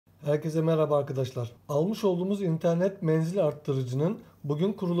Herkese merhaba arkadaşlar. Almış olduğumuz internet menzil arttırıcının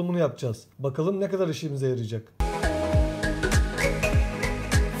bugün kurulumunu yapacağız. Bakalım ne kadar işimize yarayacak.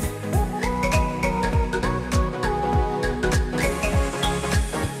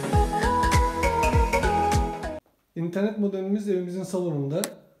 İnternet modemimiz evimizin salonunda.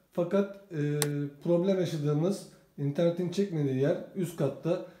 Fakat problem yaşadığımız internetin çekmediği yer üst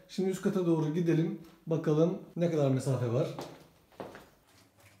katta. Şimdi üst kata doğru gidelim. Bakalım ne kadar mesafe var.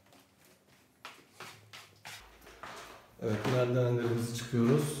 Evet, merdivenlerimizi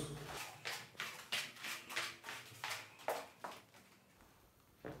çıkıyoruz.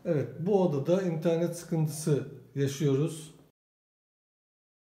 Evet, bu odada internet sıkıntısı yaşıyoruz.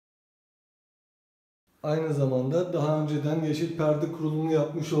 Aynı zamanda daha önceden yeşil perde kurulumunu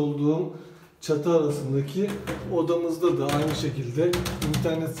yapmış olduğum çatı arasındaki odamızda da aynı şekilde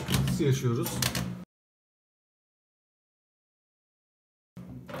internet sıkıntısı yaşıyoruz.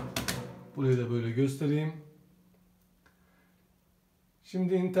 Burayı da böyle göstereyim.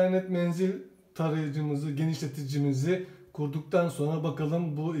 Şimdi internet menzil tarayıcımızı, genişleticimizi kurduktan sonra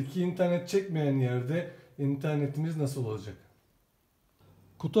bakalım bu iki internet çekmeyen yerde internetimiz nasıl olacak?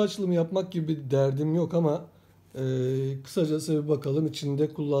 Kutu açılımı yapmak gibi bir derdim yok ama kısacası bir bakalım.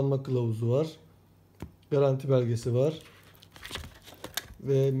 İçinde kullanma kılavuzu var. Garanti belgesi var.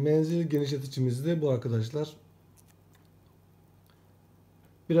 Ve menzil genişleticimiz de bu arkadaşlar.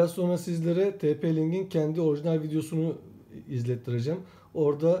 Biraz sonra sizlere TP-Link'in kendi orijinal videosunu izlettireceğim.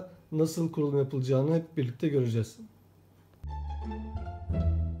 Orada nasıl kurulum yapılacağını hep birlikte göreceğiz.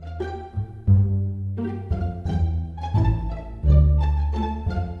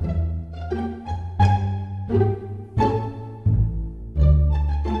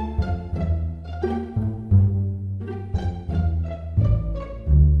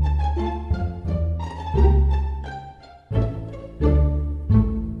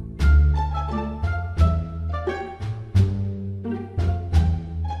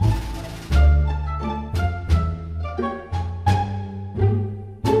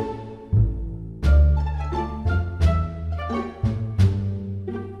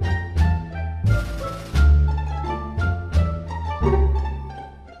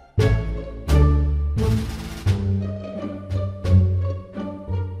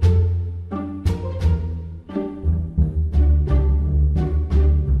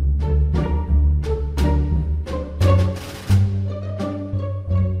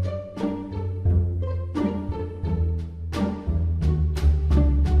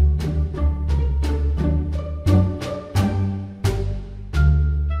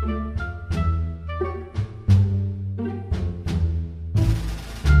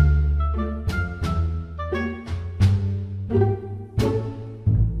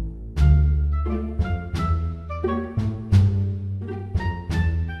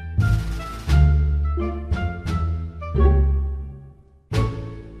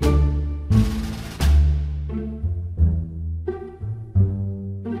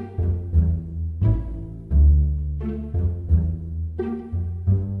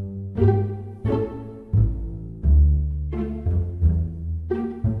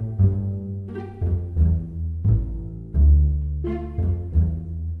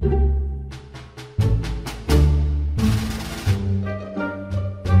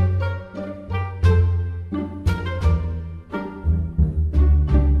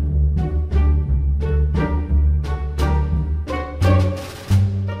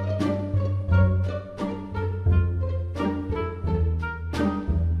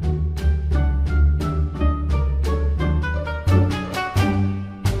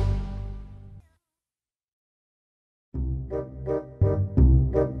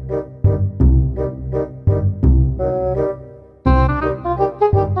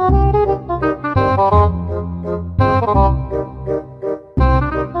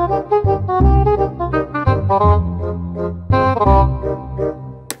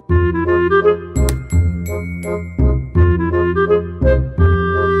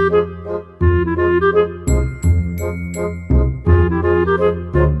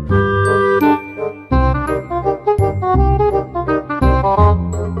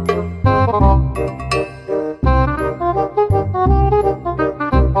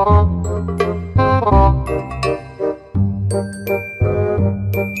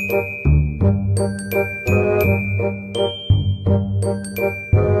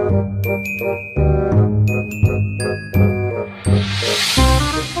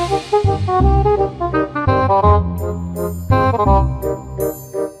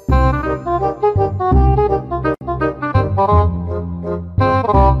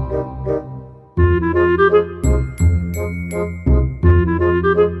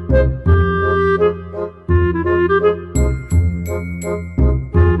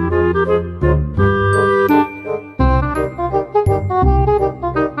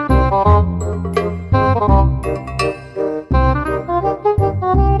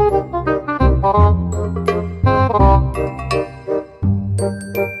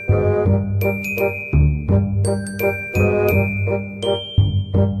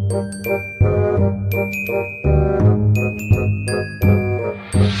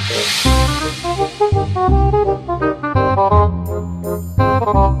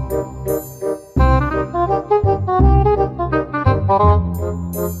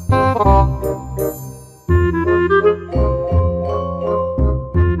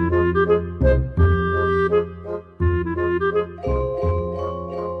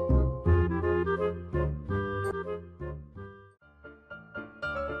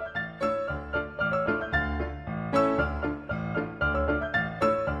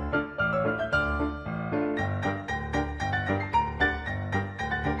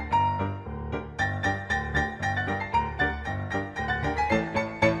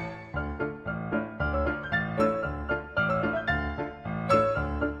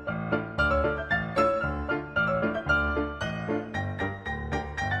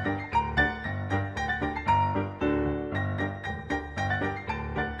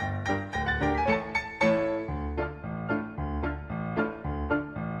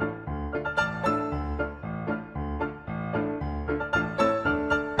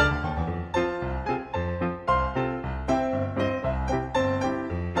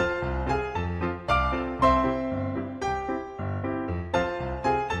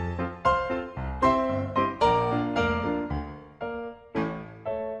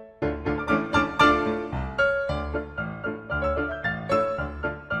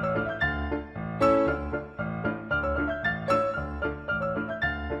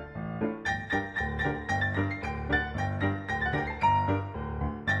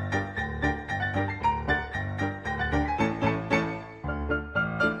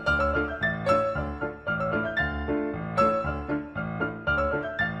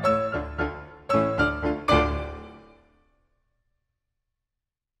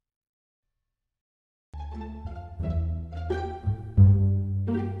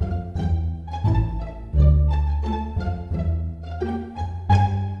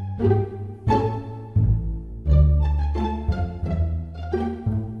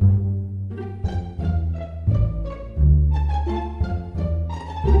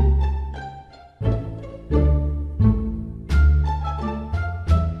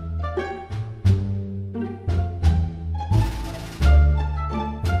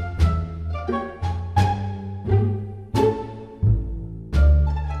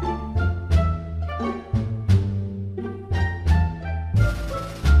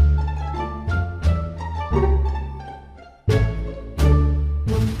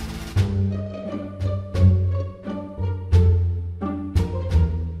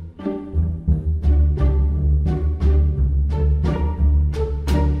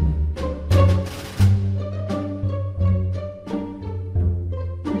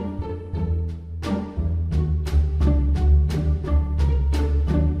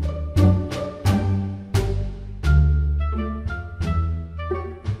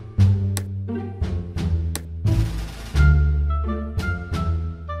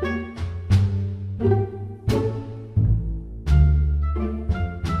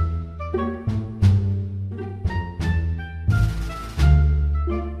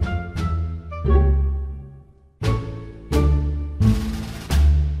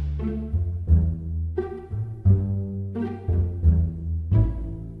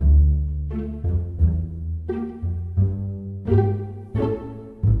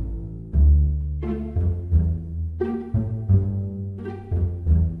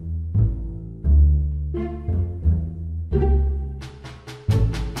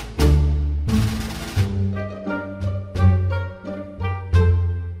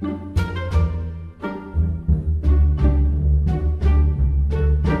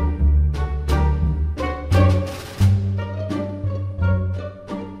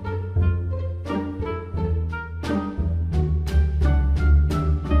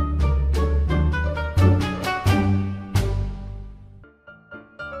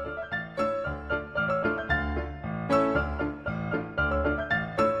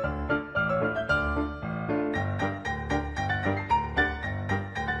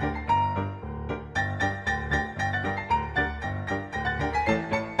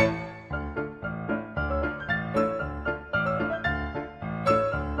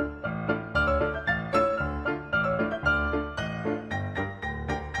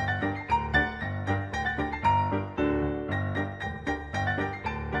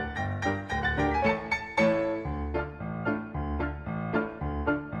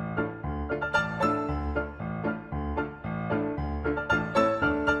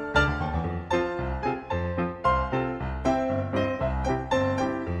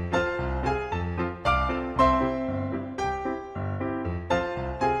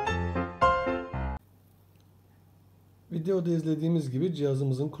 Videoda izlediğimiz gibi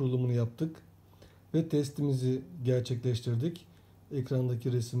cihazımızın kurulumunu yaptık ve testimizi gerçekleştirdik.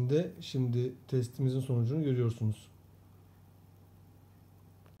 Ekrandaki resimde şimdi testimizin sonucunu görüyorsunuz.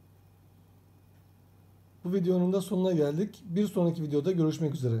 Bu videonun da sonuna geldik. Bir sonraki videoda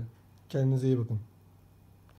görüşmek üzere. Kendinize iyi bakın.